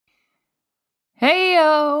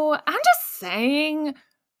Heyo, I'm just saying,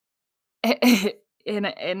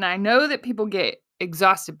 and I know that people get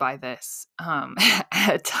exhausted by this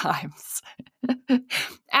at times,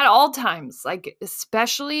 at all times, like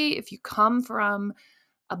especially if you come from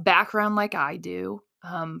a background like I do,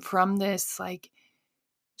 from this like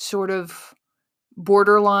sort of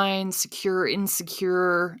borderline secure,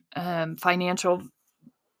 insecure financial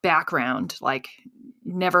background, like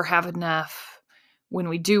never have enough. When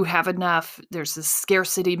we do have enough, there's this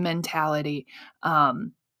scarcity mentality.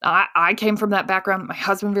 I came from that background. My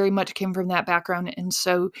husband very much came from that background. And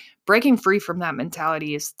so breaking free from that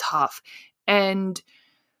mentality is tough. And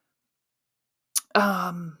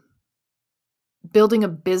building a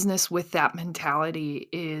business with that mentality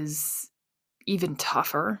is even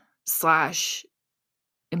tougher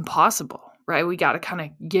 / impossible, right? We got to kind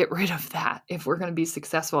of get rid of that if we're going to be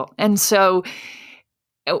successful. And so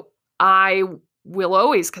I will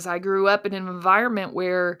always, because I grew up in an environment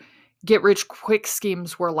where get rich quick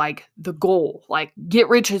schemes were like the goal, like get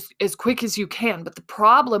rich as quick as you can. But the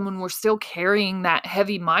problem when we're still carrying that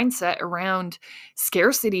heavy mindset around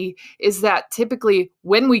scarcity is that typically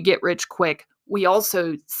when we get rich quick, we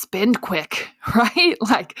also spend quick, right?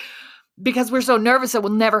 Like, because we're so nervous that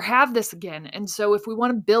we'll never have this again. And so if we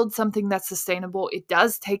want to build something that's sustainable, it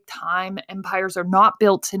does take time. Empires are not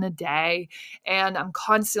built in a day. And I'm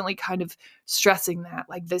constantly kind of stressing that.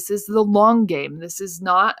 Like, this is the long game. This is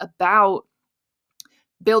not about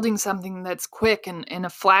building something that's quick and a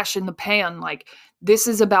flash in the pan. Like, this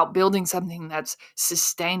is about building something that's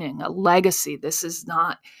sustaining, a legacy. This is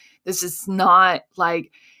not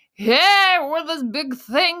like, hey, we're this big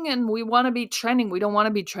thing and we want to be trending. We don't want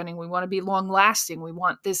to be trending. We want to be long lasting. We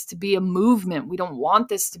want this to be a movement. We don't want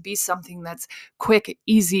this to be something that's quick,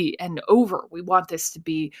 easy, and over. We want this to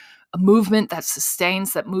be a movement that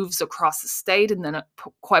sustains, that moves across the state and then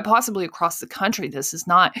quite possibly across the country. This is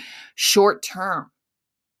not short term.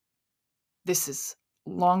 This is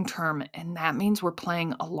long term. And that means we're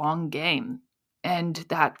playing a long game. And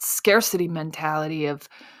that scarcity mentality of,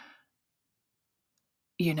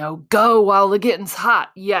 go while the getting's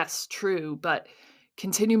hot. Yes, true, but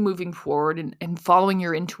continue moving forward and following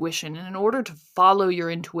your intuition. And in order to follow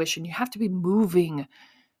your intuition, you have to be moving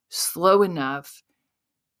slow enough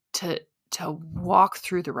to walk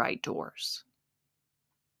through the right doors.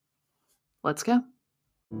 Let's go.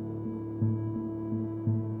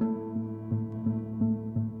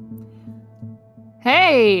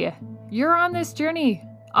 Hey, you're on this journey,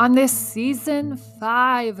 on this season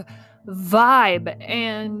 5 vibe,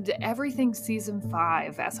 and everything season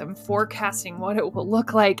 5, as I'm forecasting what it will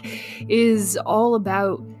look like, is all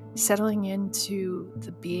about settling into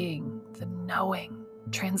the being, the knowing,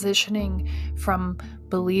 transitioning from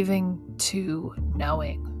believing to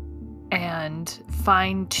knowing, and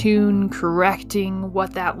fine-tune correcting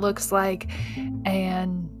what that looks like,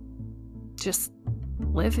 and just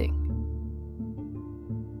living.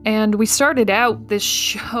 And we started out this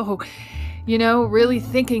show, really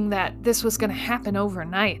thinking that this was going to happen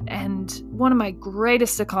overnight. And one of my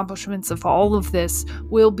greatest accomplishments of all of this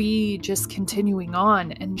will be just continuing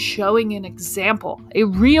on and showing an example, a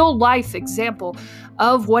real life example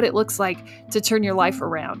of what it looks like to turn your life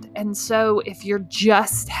around. And so if you're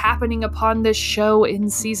just happening upon this show in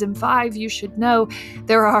season 5, you should know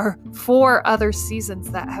there are 4 other seasons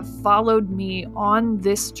that have followed me on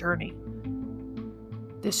this journey.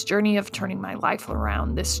 This journey of turning my life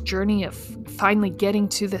around, this journey of finally getting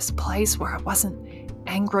to this place where I wasn't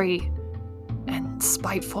angry and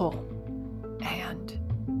spiteful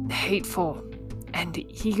and hateful and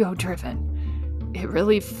ego-driven. It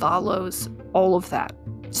really follows all of that.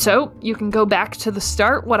 So you can go back to the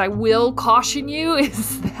start. What I will caution you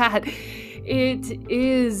is that it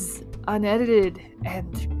is unedited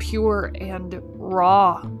and pure and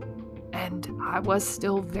raw. And I was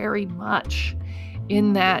still very much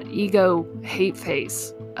in that ego hate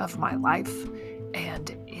phase of my life,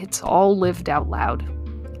 and it's all lived out loud.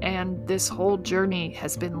 And this whole journey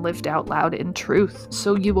has been lived out loud in truth.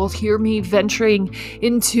 So you will hear me venturing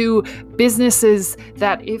into businesses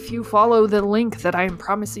that if you follow the link that I am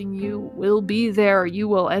promising you will be there, you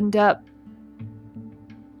will end up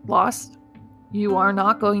lost. You are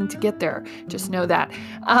not going to get there. Just know that.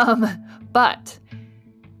 But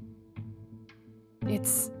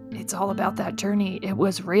it's all about that journey. It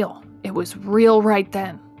was real. It was real right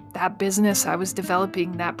then. That business I was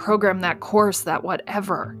developing, that program, that course, that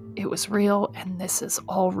whatever, it was real, and this is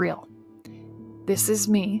all real. This is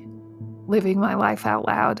me living my life out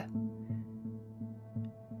loud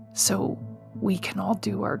so we can all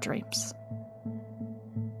do our dreams.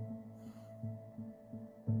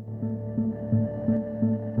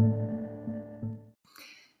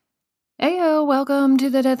 welcome to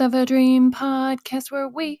the Death of a Dream podcast where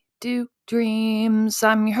we do dreams.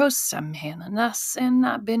 I'm your host, I'm Hannah Nuss, and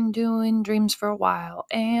I've been doing dreams for a while.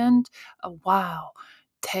 And a while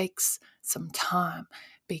takes some time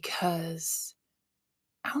because,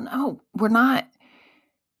 I don't know, we're not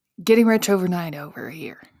getting rich overnight over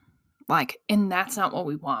here. And that's not what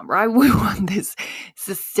we want, right? We want this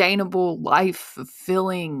sustainable,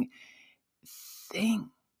 life-fulfilling thing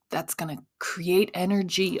that's going to create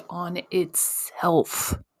energy on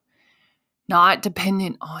itself, not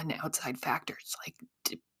dependent on outside factors,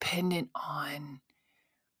 dependent on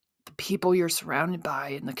the people you're surrounded by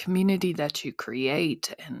and the community that you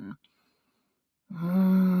create. And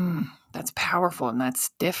that's powerful and that's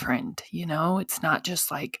different. It's not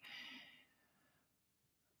just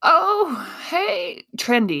oh, hey,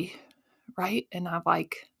 trendy, right? And I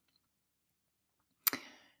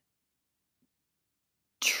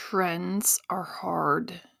trends are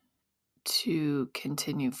hard to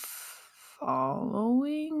continue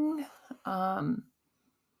following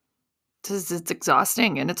because it's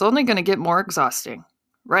exhausting and it's only going to get more exhausting,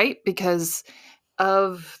 right? Because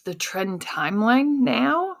of the trend timeline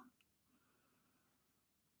now.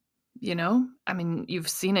 You've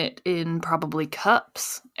seen it in probably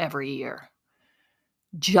cups every year.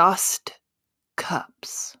 Just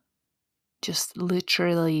cups. Just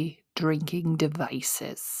literally drinking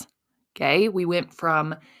devices. Okay? We went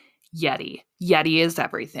from Yeti. Yeti is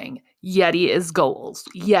everything. Yeti is goals.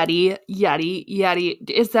 Yeti.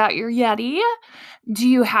 Is that your Yeti? Do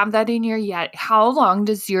you have that in your Yeti? How long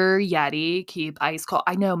does your Yeti keep ice cold?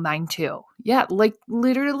 I know, mine too. Yeah,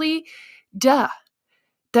 literally, duh.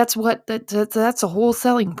 That's that's a whole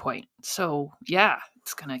selling point. So yeah,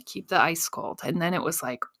 it's gonna keep the ice cold. And then it was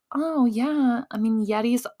oh yeah,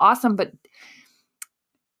 Yeti's awesome, but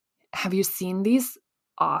have you seen these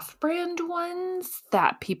off-brand ones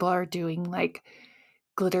that people are doing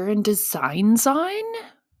glitter and designs on?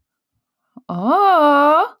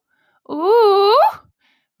 Oh, ooh,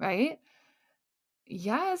 right?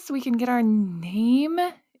 Yes, we can get our name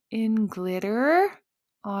in glitter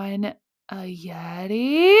on a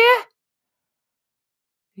Yeti.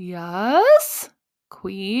 Yes,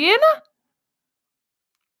 Queen.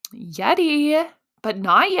 Yeti, but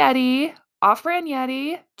not Yeti. Off-brand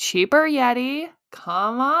Yeti, cheaper Yeti.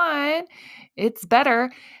 Come on. It's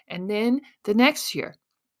better. And then the next year,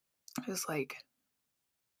 it was I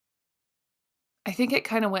think it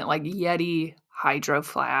kind of went Yeti Hydro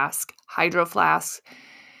Flask. Hydro Flask.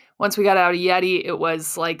 Once we got out of Yeti, it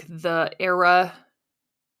was the era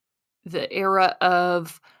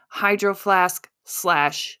of Hydro Flask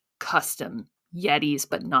 / custom Yetis,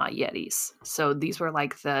 but not Yetis. So these were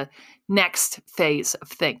the next phase of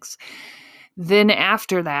things. Then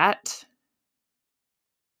after that,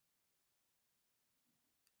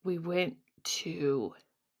 we went to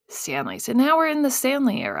Stanley's. And now we're in the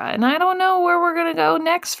Stanley era. And I don't know where we're going to go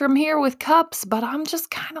next from here with cups, but I'm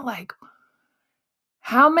just kind of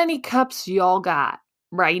how many cups y'all got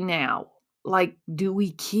right now? Do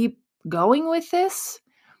we keep going with this?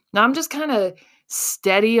 Now I'm just kind of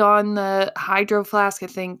steady on the Hydro Flask. I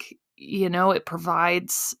think, it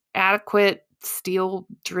provides adequate steel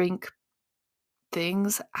drink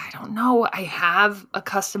things. I don't know. I have a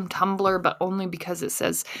custom tumbler, but only because it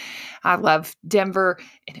says I love Denver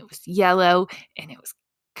and it was yellow and it was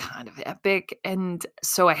kind of epic. And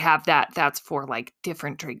so I have that. That's for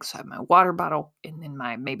different drinks. So I have my water bottle and then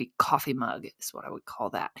my maybe coffee mug is what I would call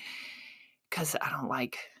that. Because I don't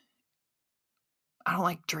like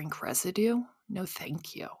drink residue. No,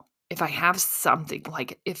 thank you. If I have something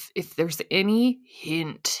if there's any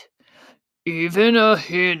hint, even a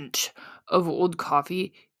hint of old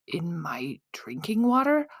coffee in my drinking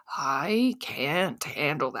water, I can't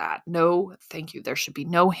handle that. No, thank you. There should be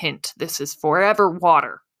no hint. This is forever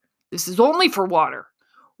water. This is only for water.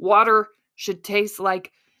 Water should taste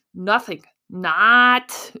like nothing,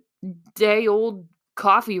 not day old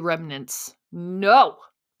coffee remnants. No,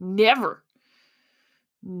 never.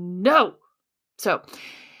 No. So,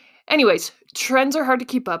 anyways, trends are hard to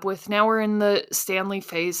keep up with. Now we're in the Stanley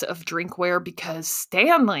phase of drinkware because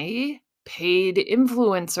Stanley paid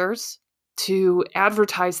influencers to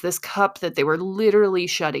advertise this cup that they were literally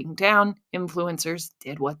shutting down. Influencers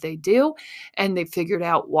did what they do, and they figured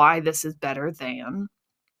out why this is better than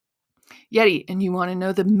Yeti. And you want to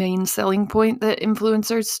know the main selling point that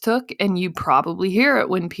influencers took? And you probably hear it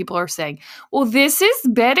when people are saying, well, this is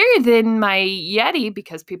better than my Yeti,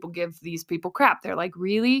 because people give these people crap. They're like,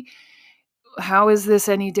 really? How is this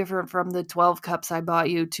any different from the 12 cups I bought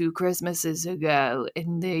you 2 Christmases ago?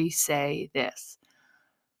 And they say this.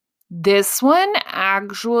 This one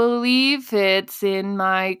actually fits in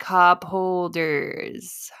my cup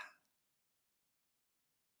holders.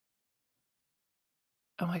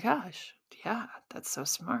 Oh my gosh. Yeah, that's so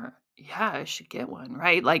smart. Yeah, I should get one,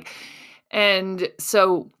 right? And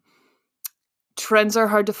so trends are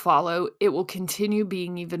hard to follow. It will continue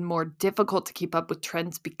being even more difficult to keep up with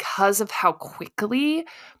trends because of how quickly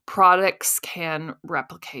products can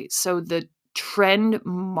replicate. So the trend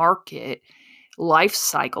market life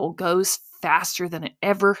cycle goes faster than it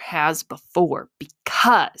ever has before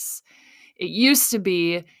because it used to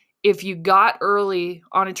be if you got early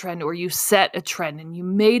on a trend or you set a trend and you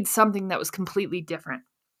made something that was completely different,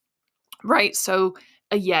 right? So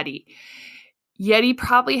a Yeti. Yeti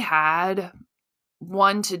probably had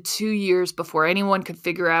 1 to 2 years before anyone could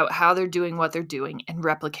figure out how they're doing what they're doing and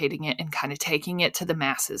replicating it and kind of taking it to the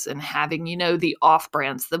masses and having, the off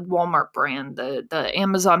brands, the Walmart brand, the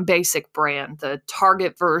Amazon basic brand, the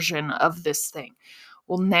Target version of this thing.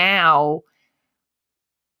 Well, now,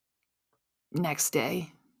 next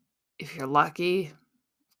day, if you're lucky,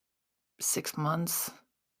 6 months,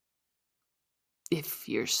 if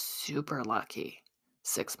you're super lucky,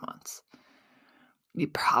 6 months. You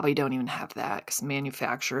probably don't even have that because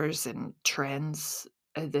manufacturers and trends,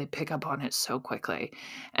 they pick up on it so quickly.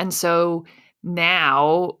 And so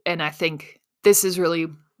now, and I think this is really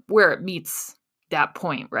where it meets that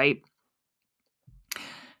point, right?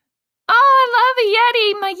 Oh, I love a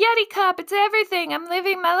Yeti, my Yeti cup. It's everything. I'm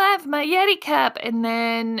living my life, my Yeti cup. And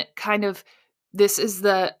then kind of this is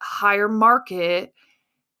the higher market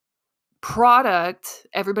product.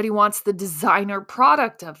 Everybody wants the designer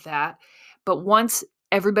product of that. But once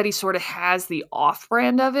everybody sort of has the off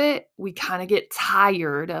brand of it, we kind of get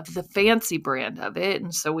tired of the fancy brand of it.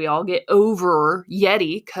 And so we all get over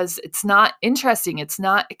Yeti because it's not interesting. It's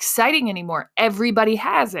not exciting anymore. Everybody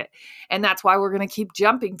has it. And that's why we're going to keep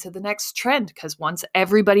jumping to the next trend because once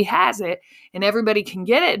everybody has it and everybody can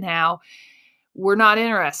get it now, we're not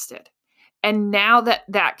interested. And now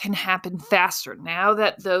that can happen faster, now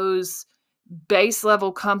that those base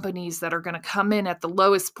level companies that are going to come in at the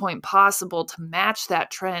lowest point possible to match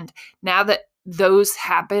that trend, now that those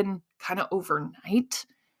happen kind of overnight,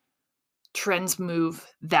 trends move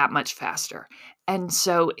that much faster. And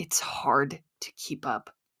so it's hard to keep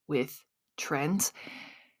up with trends.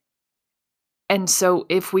 And so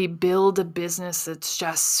if we build a business that's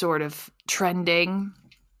just sort of trending,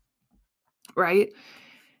 right?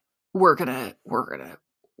 We're gonna work.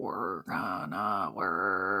 We're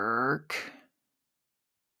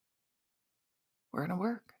gonna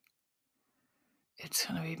work. It's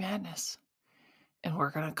gonna be madness. And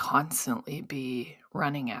we're gonna constantly be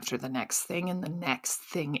running after the next thing, and the next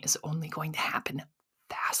thing is only going to happen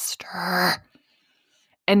faster.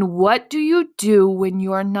 And what do you do when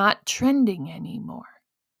you're not trending anymore?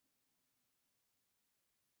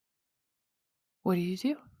 What do you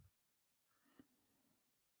do?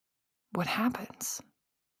 What happens?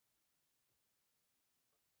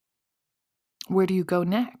 Where do you go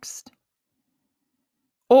next?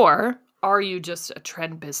 Or are you just a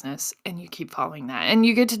trend business and you keep following that? And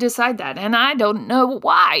you get to decide that. And I don't know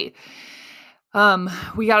why.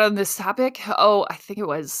 We got on this topic. Oh, I think it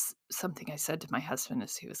was something I said to my husband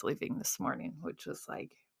as he was leaving this morning, which was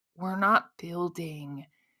like, we're not building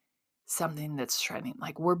something that's trending.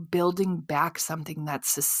 Like, we're building back something that's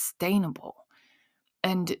sustainable.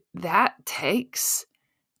 And that takes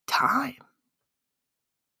time.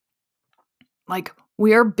 Like,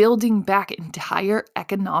 we are building back entire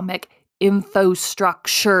economic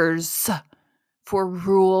infrastructures for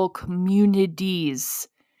rural communities.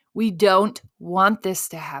 We don't want this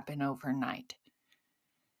to happen overnight,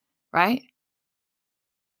 right?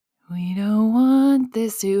 We don't want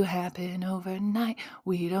this to happen overnight.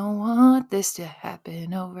 We don't want this to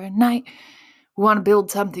happen overnight. We want to build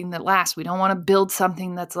something that lasts. We don't want to build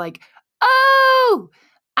something that's like, oh,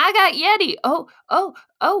 I got Yeti. Oh,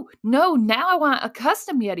 no, now I want a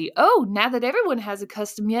custom Yeti. Oh, now that everyone has a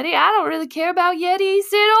custom Yeti, I don't really care about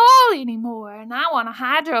Yetis at all anymore. And I want a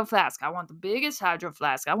hydro flask. I want the biggest hydro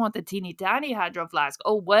flask. I want the teeny tiny hydro flask.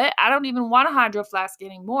 Oh, what? I don't even want a hydro flask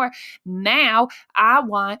anymore. Now I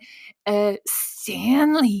want a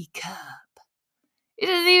Stanley Cup. It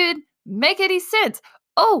doesn't even make any sense.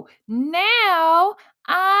 Oh, now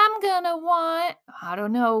I'm gonna want, I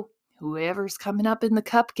don't know, whoever's coming up in the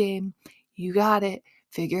cup game. You got it.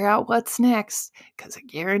 Figure out what's next because I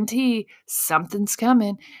guarantee something's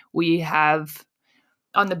coming. We have,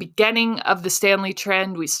 on the beginning of the Stanley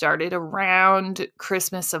trend, we started around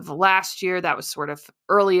Christmas of last year. That was sort of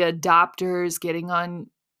early adopters getting on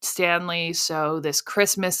Stanley. So this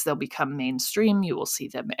Christmas, they'll become mainstream. You will see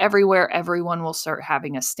them everywhere. Everyone will start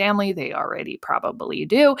having a Stanley. They already probably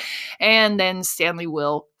do. And then Stanley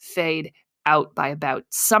will fade out by about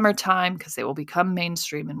summertime because they will become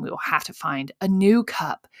mainstream, and we will have to find a new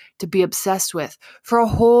cup to be obsessed with for a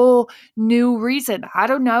whole new reason. I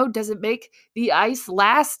don't know. Does it make the ice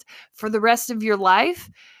last for the rest of your life?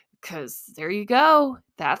 Because there you go.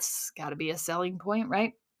 That's got to be a selling point,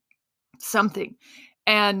 right? Something.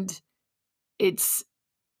 And it's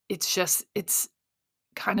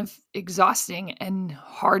kind of exhausting and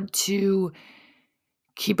hard to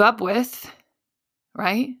keep up with,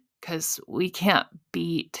 right? Because we can't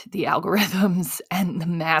beat the algorithms and the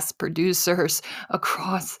mass producers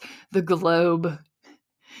across the globe.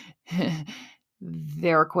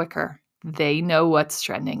 They're quicker. They know what's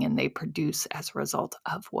trending, and they produce as a result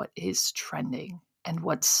of what is trending and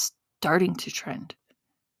what's starting to trend.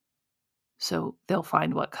 So they'll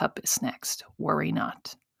find what cup is next. Worry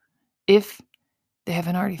not. If they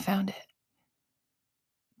haven't already found it.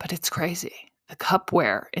 But it's crazy. The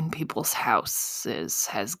cupware in people's houses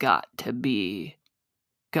has got to be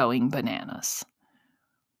going bananas.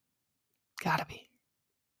 Gotta be.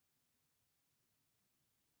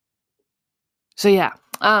 So yeah,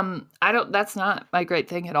 that's not my great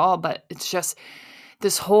thing at all, but it's just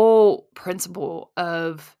this whole principle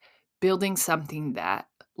of building something that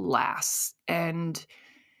lasts. And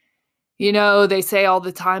they say all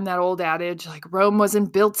the time, that old adage, like Rome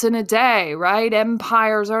wasn't built in a day, right?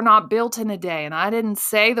 Empires are not built in a day. And I didn't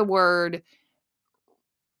say the word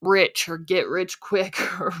rich or get rich quick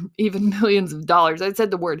or even millions of dollars. I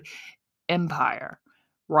said the word empire,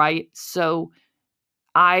 right? So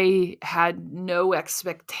I had no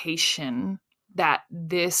expectation that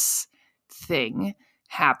this thing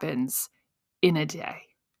happens in a day.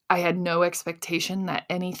 I had no expectation that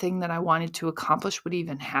anything that I wanted to accomplish would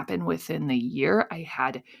even happen within the year. I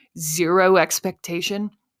had zero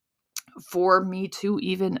expectation for me to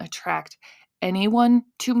even attract anyone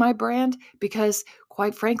to my brand because,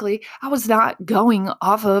 quite frankly, I was not going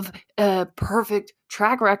off of a perfect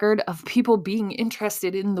track record of people being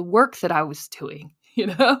interested in the work that I was doing.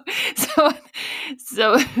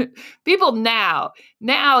 So people now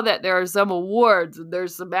that there are some awards and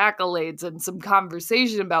there's some accolades and some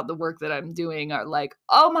conversation about the work that I'm doing are like,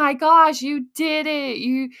 oh my gosh, you did it.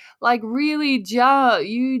 You really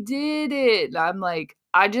you did it. And I'm like,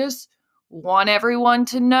 I just want everyone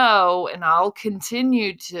to know, and I'll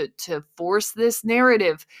continue to force this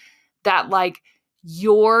narrative that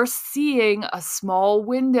you're seeing a small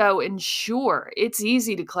window, and sure, it's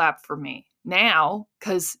easy to clap for me now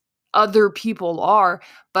because other people are,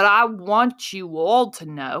 but I want you all to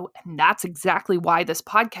know, and that's exactly why this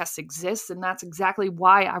podcast exists, and that's exactly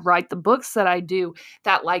why I write the books that I do,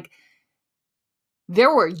 that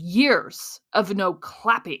there were years of no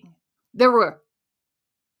clapping. There were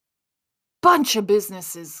bunch of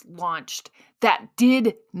businesses launched that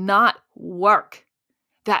did not work,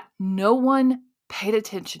 that no one paid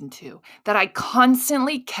attention to, that I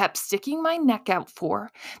constantly kept sticking my neck out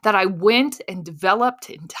for, that I went and developed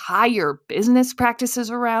entire business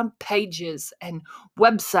practices around, pages and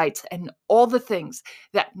websites and all the things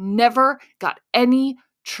that never got any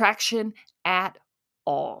traction at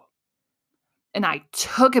all. And I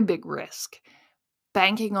took a big risk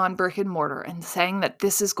banking on brick and mortar and saying that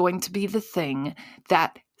this is going to be the thing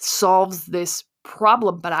that solves this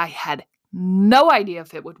problem. But I had no idea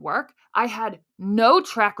if it would work. I had no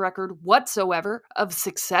track record whatsoever of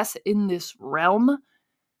success in this realm.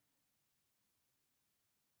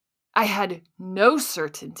 I had no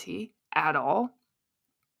certainty at all.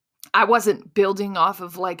 I wasn't building off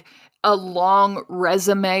of a long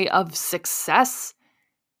resume of success.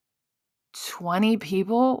 20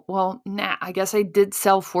 people? Well, I guess I did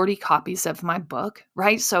sell 40 copies of my book,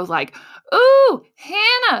 right? So ooh,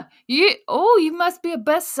 Hannah, you must be a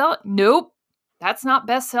bestseller. Nope, that's not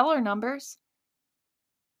bestseller numbers,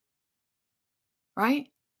 right?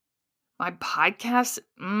 My podcast,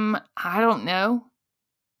 I don't know,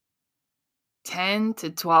 10 to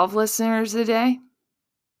 12 listeners a day,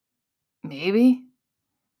 maybe.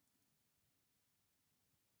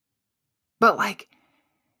 But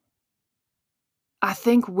I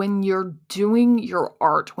think when you're doing your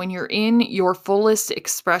art, when you're in your fullest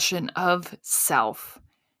expression of self,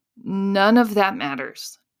 none of that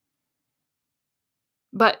matters.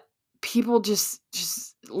 But people just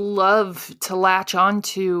love to latch on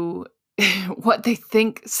to what they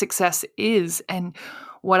think success is. And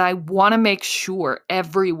what I want to make sure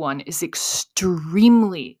everyone is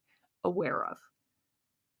extremely aware of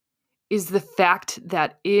is the fact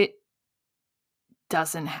that it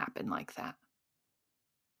doesn't happen like that.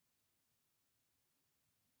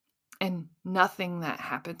 And nothing that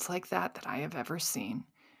happens like that I have ever seen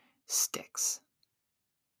sticks.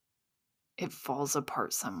 It falls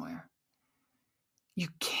apart somewhere. You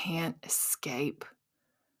can't escape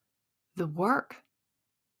the work.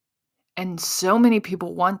 And so many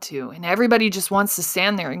people want to, and everybody just wants to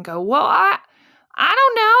stand there and go, well, I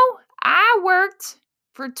don't know. I worked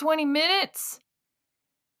for 20 minutes.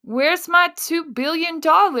 Where's my $2 billion?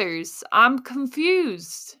 I'm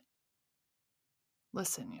confused.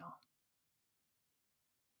 Listen, y'all.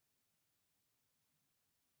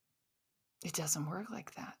 It doesn't work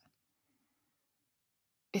like that.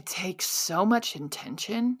 It takes so much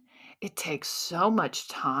intention. It takes so much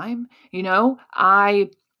time. I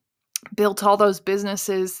built all those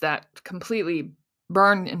businesses that completely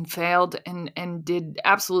burned and failed and did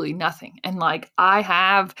absolutely nothing. And like I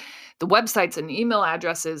have the websites and email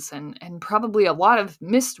addresses and probably a lot of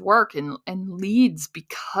missed work and leads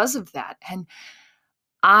because of that. And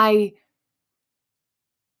I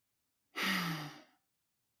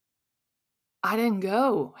didn't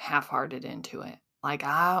go half-hearted into it. Like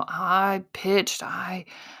I pitched, I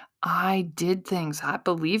did things. I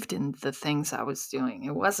believed in the things I was doing.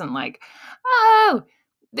 It wasn't like, oh,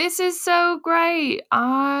 this is so great.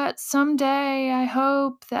 Someday I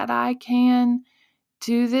hope that I can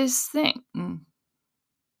do this thing.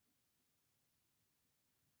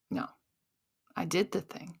 No, I did the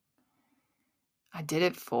thing. I did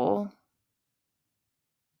it full.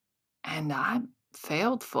 And I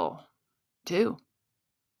failed full too.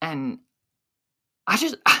 And I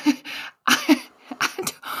just,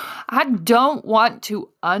 I don't want to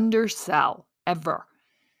undersell ever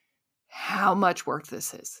how much work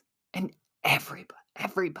this is. And everybody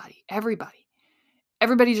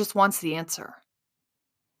just wants the answer.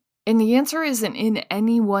 And the answer isn't in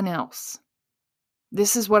anyone else.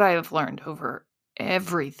 This is what I have learned over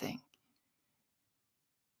everything.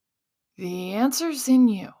 The answer's in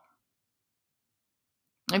you.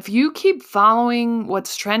 If you keep following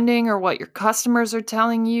what's trending or what your customers are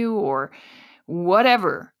telling you or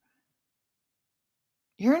whatever,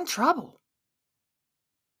 you're in trouble.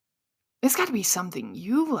 It's got to be something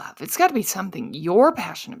you love. It's got to be something you're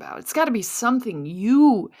passionate about. It's got to be something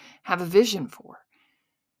you have a vision for.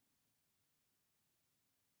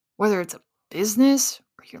 Whether it's a business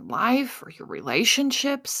or your life or your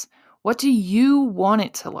relationships, what do you want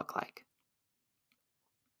it to look like?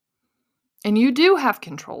 And you do have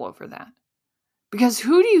control over that. Because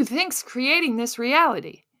who do you think's creating this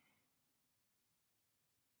reality?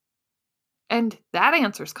 And that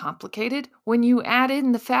answer's complicated when you add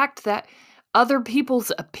in the fact that other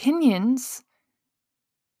people's opinions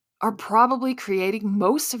are probably creating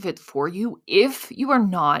most of it for you if you are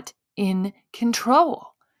not in control.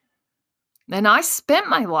 And I spent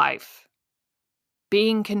my life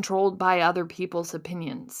being controlled by other people's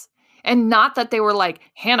opinions. And not that they were like,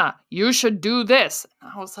 Hannah, you should do this.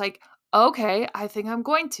 And I was like, okay, I think I'm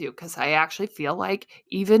going to, because I actually feel like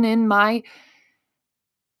even in my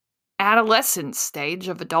adolescent stage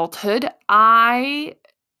of adulthood, I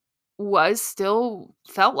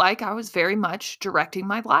felt like I was very much directing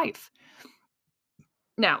my life.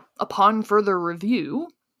 Now, upon further review,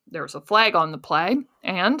 there was a flag on the play,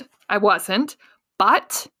 and I wasn't,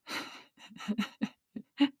 but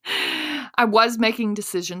I was making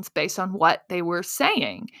decisions based on what they were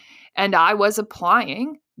saying, and I was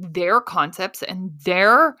applying their concepts and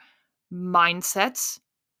their mindsets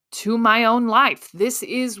to my own life. This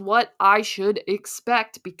is what I should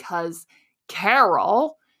expect because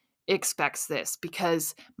Carol expects this,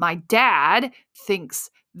 because my dad thinks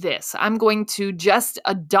this. I'm going to just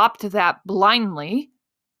adopt that blindly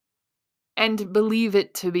and believe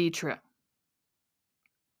it to be true.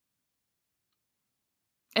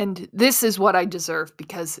 And this is what I deserve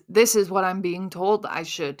because this is what I'm being told I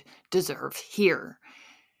should deserve here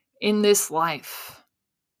in this life.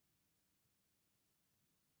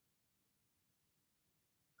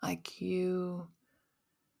 Like you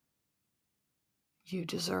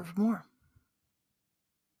deserve more.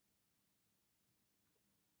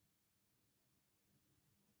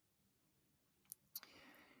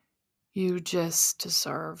 You just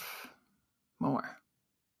deserve more.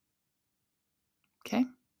 Okay?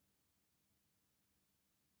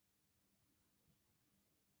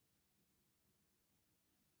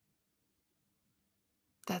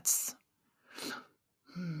 That's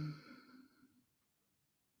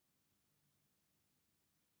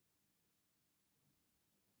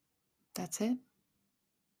that's it.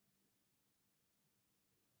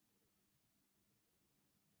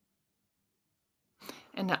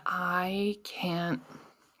 And I can't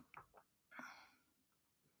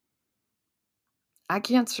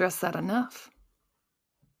stress that enough.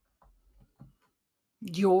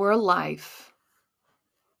 Your life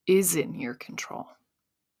is in your control.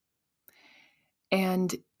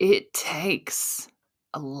 And it takes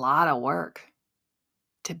a lot of work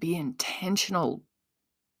to be intentional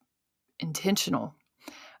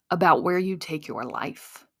about where you take your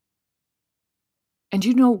life. And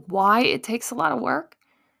you know why it takes a lot of work?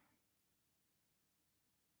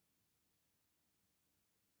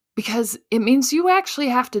 Because it means you actually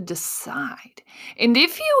have to decide. And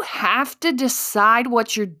if you have to decide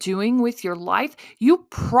what you're doing with your life, you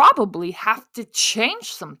probably have to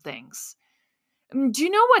change some things. Do you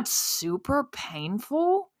know what's super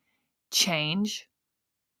painful? Change,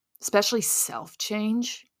 especially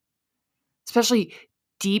self-change, especially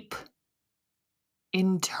deep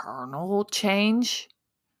internal change.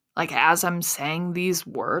 Like, as I'm saying these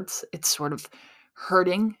words, it's sort of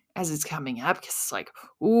hurting as it's coming up because it's like,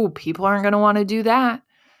 ooh, people aren't going to want to do that.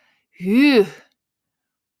 Ew.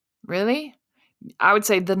 Really? I would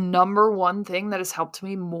say the number one thing that has helped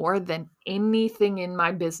me more than anything in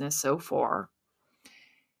my business so far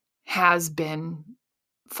has been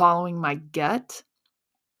following my gut,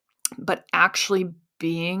 but actually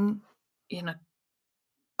being in a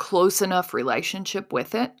close enough relationship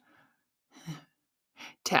with it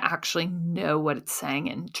to actually know what it's saying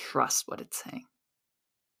and trust what it's saying.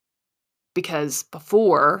 Because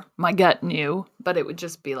before, my gut knew, but it would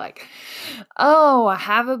just be like, oh, I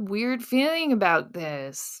have a weird feeling about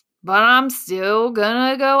this, but I'm still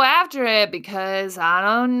gonna go after it because I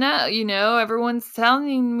don't know. Everyone's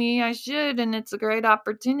telling me I should, and it's a great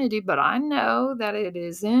opportunity, but I know that it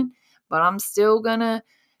isn't. But I'm still gonna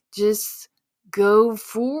just go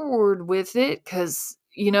forward with it because,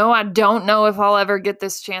 I don't know if I'll ever get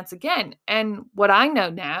this chance again. And what I know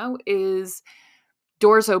now is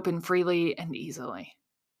doors open freely and easily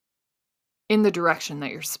in the direction that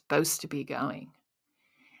you're supposed to be going.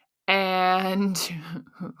 And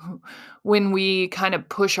when we kind of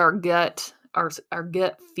push our gut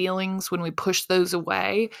feelings, when we push those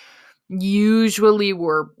away, usually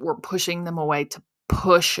we're pushing them away to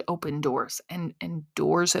push open doors, and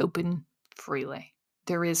doors open freely.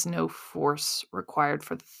 There is no force required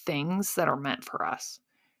for things that are meant for us.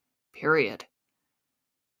 Period.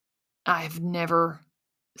 I've never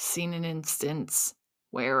seen an instance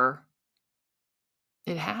where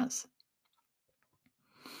it has.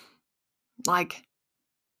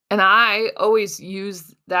 And I always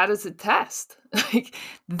use that as a test.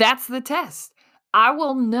 That's the test. I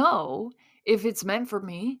will know if it's meant for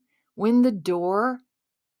me when the door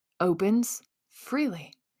opens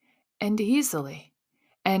freely and easily.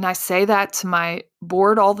 And I say that to my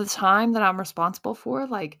board all the time that I'm responsible for.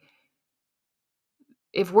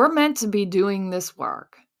 If we're meant to be doing this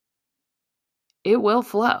work, it will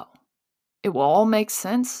flow. It will all make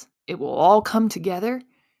sense. It will all come together.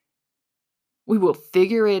 We will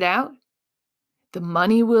figure it out. The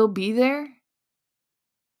money will be there.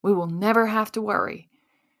 We will never have to worry.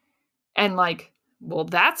 And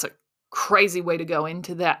that's a crazy way to go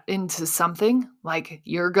into something.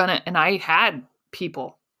 And I had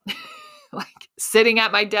people sitting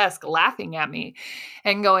at my desk laughing at me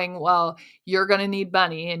and going, well, you're going to need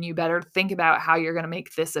money and you better think about how you're going to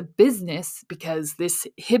make this a business because this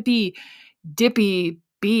hippy dippy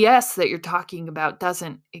BS that you're talking about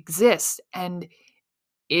doesn't exist. And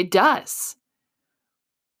it does.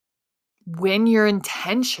 When you're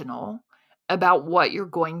intentional about what you're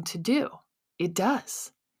going to do, it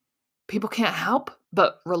does. People can't help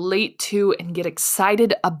but relate to and get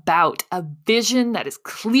excited about a vision that is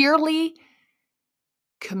clearly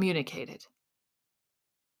communicated.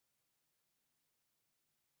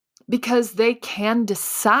 Because they can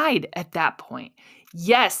decide at that point,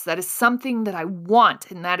 yes, that is something that I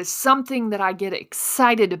want, and that is something that I get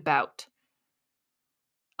excited about.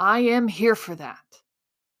 I am here for that.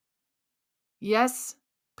 Yes,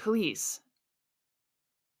 please.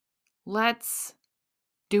 Let's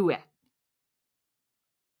do it.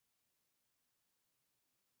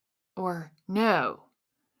 Or no,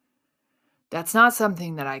 that's not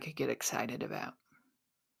something that I could get excited about.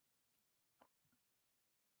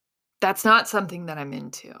 That's not something that I'm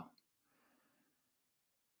into.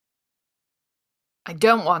 I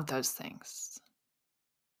don't want those things.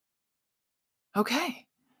 Okay,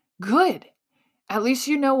 good. At least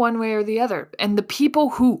you know one way or the other. And the people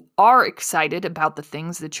who are excited about the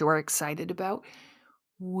things that you are excited about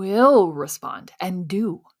will respond and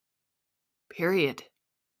do. Period.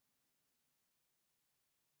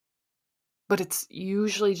 But it's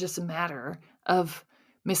usually just a matter of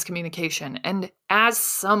miscommunication. And as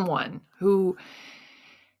someone who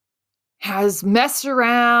has messed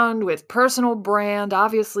around with personal brand.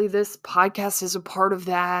 Obviously, this podcast is a part of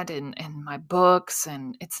that, and my books,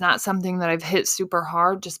 and it's not something that I've hit super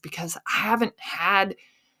hard just because I haven't had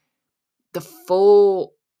the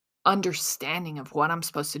full understanding of what I'm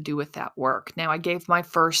supposed to do with that work. Now, I gave my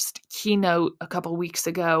first keynote a couple weeks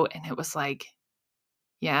ago, and it was like,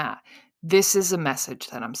 yeah, this is a message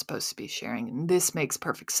that I'm supposed to be sharing, and this makes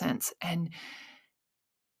perfect sense. And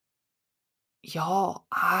y'all,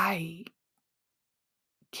 I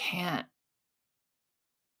can't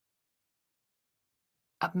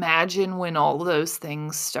imagine when all those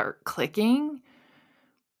things start clicking.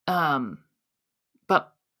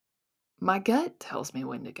 But my gut tells me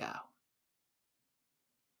when to go.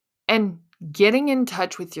 And getting in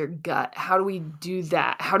touch with your gut, how do we do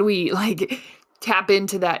that? How do we tap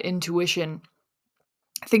into that intuition?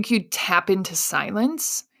 I think you tap into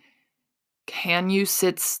silence. Can you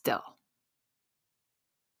sit still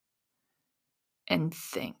and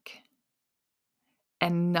think?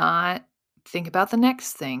 And not think about the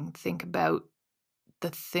next thing. Think about the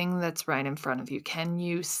thing that's right in front of you. Can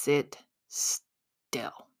you sit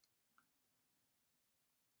still?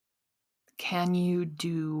 Can you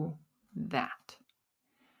do that?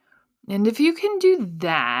 And if you can do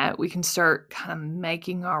that, we can start kind of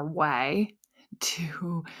making our way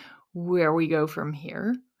to where we go from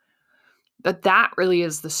here. But that really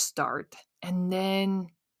is the start. And then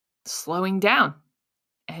slowing down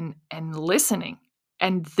and listening.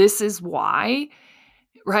 And this is why,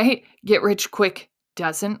 right? Get rich quick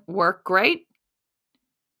doesn't work great,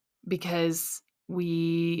 because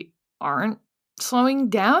we aren't slowing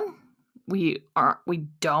down. We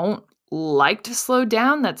don't like to slow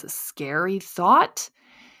down. That's a scary thought,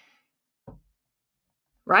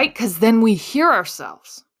 right? Because then we hear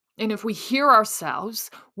ourselves. And if we hear ourselves,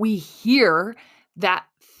 we hear that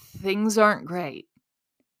things aren't great.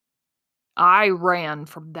 I ran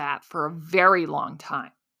from that for a very long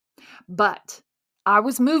time. But I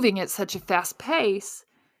was moving at such a fast pace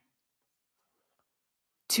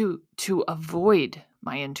to avoid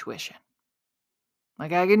my intuition.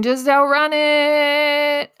 Like, I can just outrun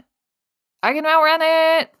it. I can outrun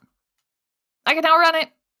it. I can outrun it.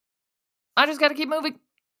 I just got to keep moving.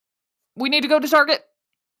 We need to go to Target.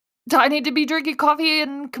 I need to be drinking coffee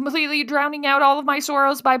and completely drowning out all of my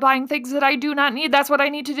sorrows by buying things that I do not need. That's what I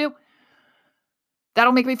need to do.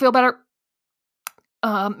 That'll make me feel better.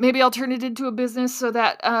 Maybe I'll turn it into a business so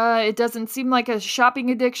that it doesn't seem like a shopping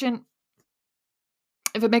addiction.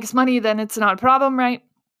 If it makes money, then it's not a problem, right?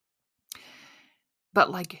 But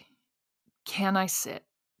can I sit?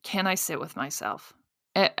 Can I sit with myself?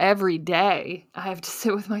 Every day, I have to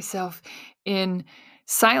sit with myself in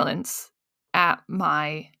silence at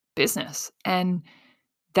my business. And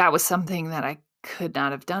that was something that I could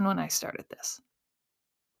not have done when I started this.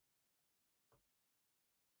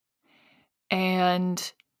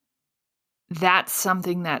 And that's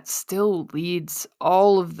something that still leads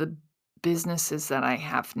all of the businesses that I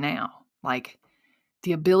have now, like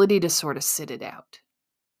the ability to sort of sit it out.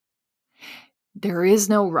 There is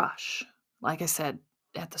no rush, like I said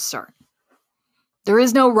at the start. There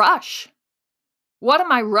is no rush. What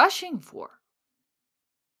am I rushing for?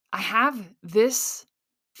 I have this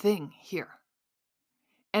thing here.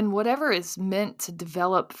 And whatever is meant to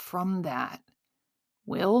develop from that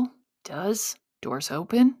does doors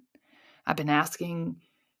open. I've been asking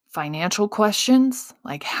financial questions,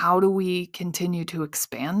 like how do we continue to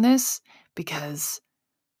expand this? Because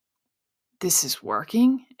this is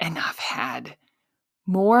working, and I've had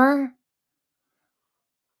more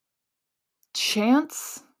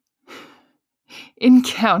chance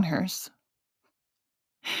encounters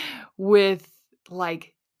with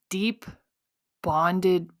deep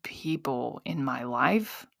bonded people in my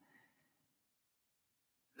life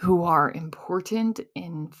who are important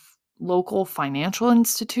in local financial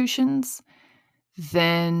institutions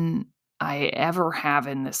than I ever have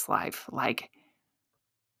in this life.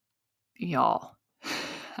 Y'all,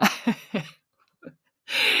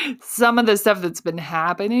 some of the stuff that's been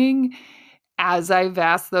happening as I've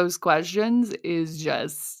asked those questions is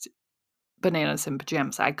just bananas and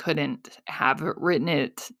pajamas. I couldn't have written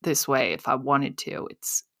it this way if I wanted to.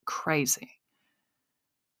 It's crazy.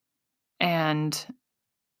 And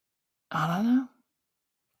I don't know.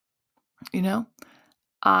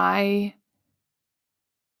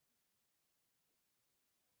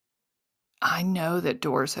 I know that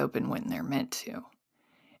doors open when they're meant to.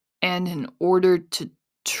 And in order to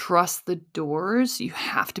trust the doors, you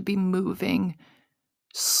have to be moving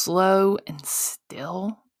slow and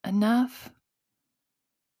still enough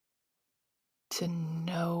to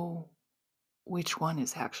know which one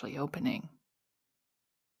is actually opening.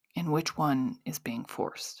 and which one is being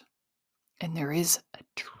forced. And there is a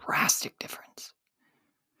drastic difference.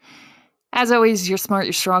 As always, you're smart,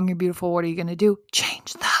 you're strong, you're beautiful. What are you going to do?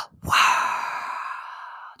 Change the world.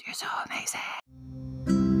 You're so amazing.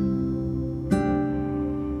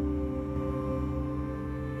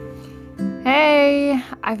 Hey,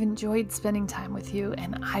 I've enjoyed spending time with you,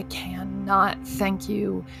 and I cannot thank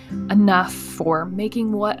you enough for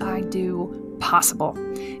making what I do possible.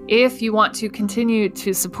 If you want to continue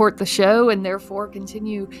to support the show and therefore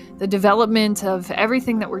continue the development of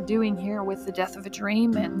everything that we're doing here with the Death of a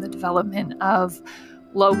Dream and the development of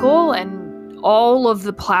Local and all of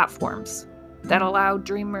the platforms that allow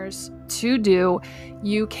dreamers to do,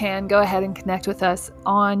 you can go ahead and connect with us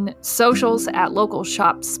on socials at Local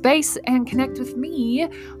Shop Space and connect with me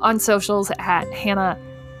on socials at Hannah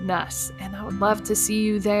Nuss. And I would love to see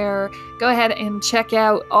you there. Go ahead and check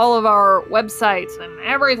out all of our websites and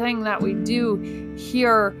everything that we do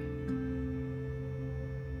here.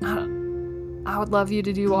 I would love you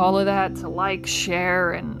to do all of that, to like,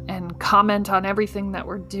 share, and comment on everything that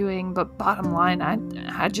we're doing. But bottom line,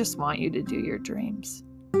 I just want you to do your dreams.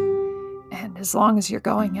 And as long as you're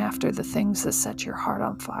going after the things that set your heart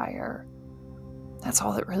on fire, that's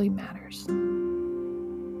all that really matters.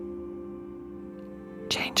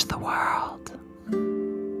 Change the world.